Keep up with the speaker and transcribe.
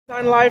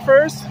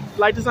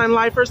Light Design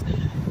Lifers,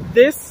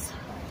 this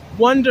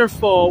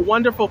wonderful,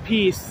 wonderful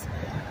piece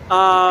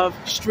of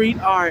street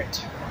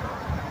art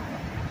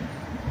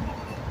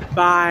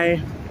by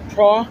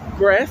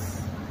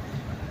Progress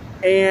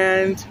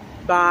and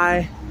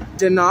by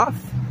Denif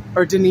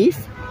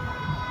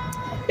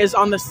is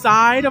on the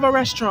side of a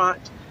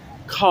restaurant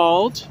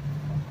called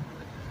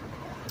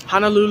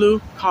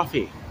Honolulu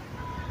Coffee.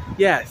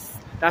 Yes,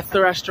 that's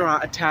the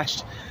restaurant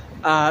attached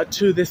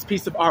to this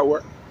piece of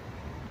artwork.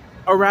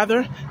 Or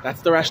rather,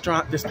 that's the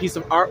restaurant this piece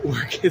of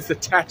artwork is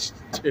attached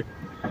to.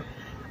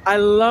 I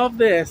love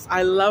this.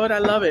 I love it. I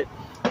love it.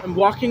 I'm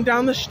walking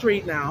down the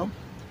street now.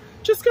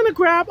 Just gonna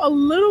grab a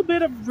little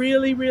bit of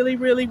really, really,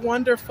 really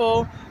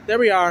wonderful. There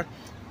we are.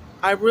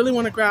 I really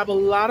want to grab a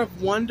lot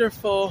of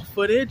wonderful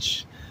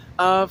footage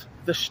of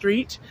the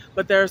street,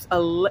 but there's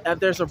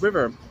a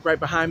river right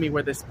behind me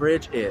where this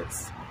bridge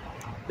is.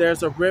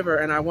 There's a river,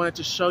 and I wanted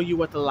to show you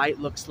what the light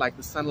looks like,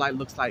 the sunlight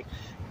looks like,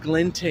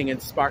 glinting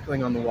and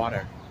sparkling on the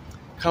water.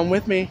 Come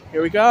with me.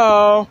 Here we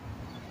go.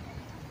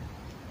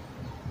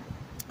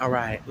 All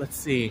right, let's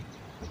see.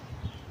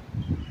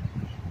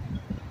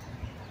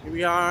 Here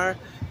we are.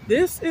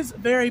 This is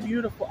very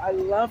beautiful. I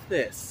love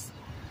this.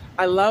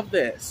 I love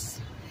this.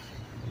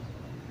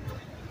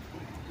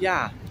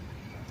 Yeah.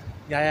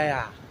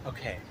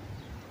 Okay.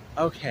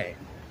 Okay.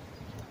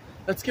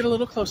 Let's get a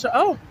little closer.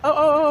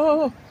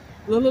 Oh.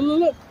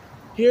 Look.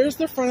 Here's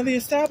the front of the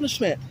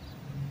establishment.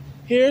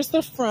 Here's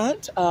the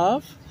front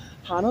of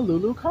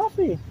Honolulu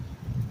Coffee.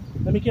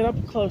 Let me get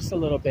up close a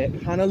little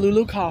bit.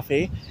 Honolulu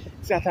Coffee.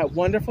 It's got that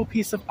wonderful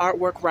piece of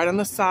artwork right on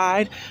the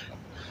side.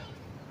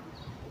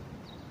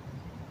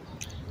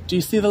 Do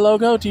you see the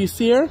logo? Do you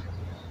see her?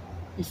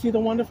 You see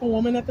the wonderful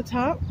woman at the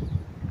top?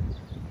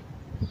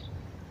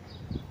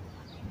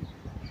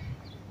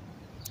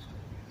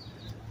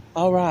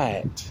 All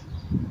right.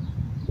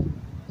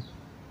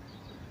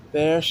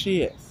 There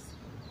she is.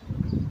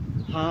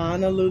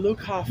 Honolulu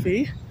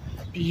Coffee.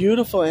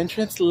 Beautiful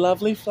entrance,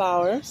 lovely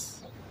flowers.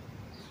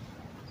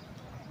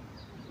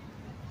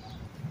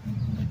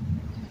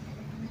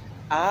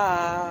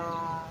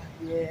 Ah,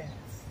 yes.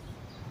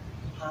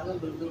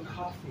 Honolulu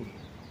Coffee.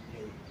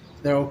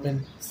 They're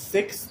open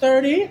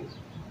 6:30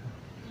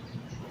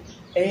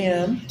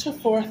 a.m. to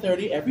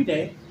 4:30 every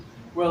day.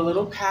 We're a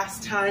little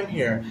past time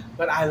here,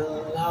 but I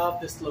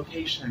love this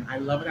location. I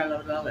love it, I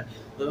love it, I love it.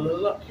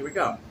 Look, here we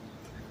go.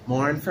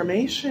 More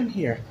information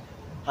here.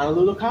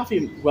 Honolulu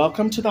Coffee.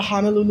 Welcome to the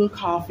Honolulu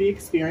Coffee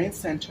Experience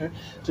Center.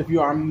 To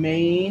view our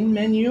main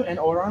menu and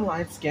order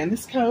online, scan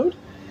this code,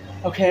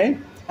 okay?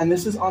 And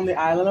this is on the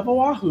island of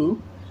Oahu.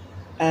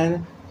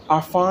 And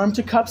our farm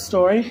to cup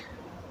story,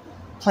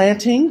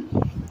 planting,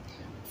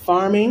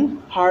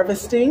 farming,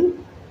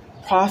 harvesting,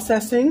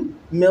 processing,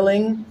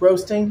 milling,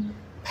 roasting,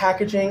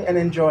 packaging, and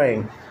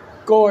enjoying.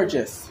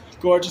 Gorgeous,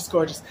 gorgeous,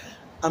 gorgeous.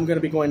 I'm gonna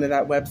be going to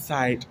that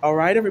website. All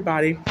right,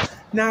 everybody.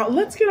 Now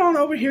let's get on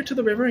over here to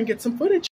the river and get some footage.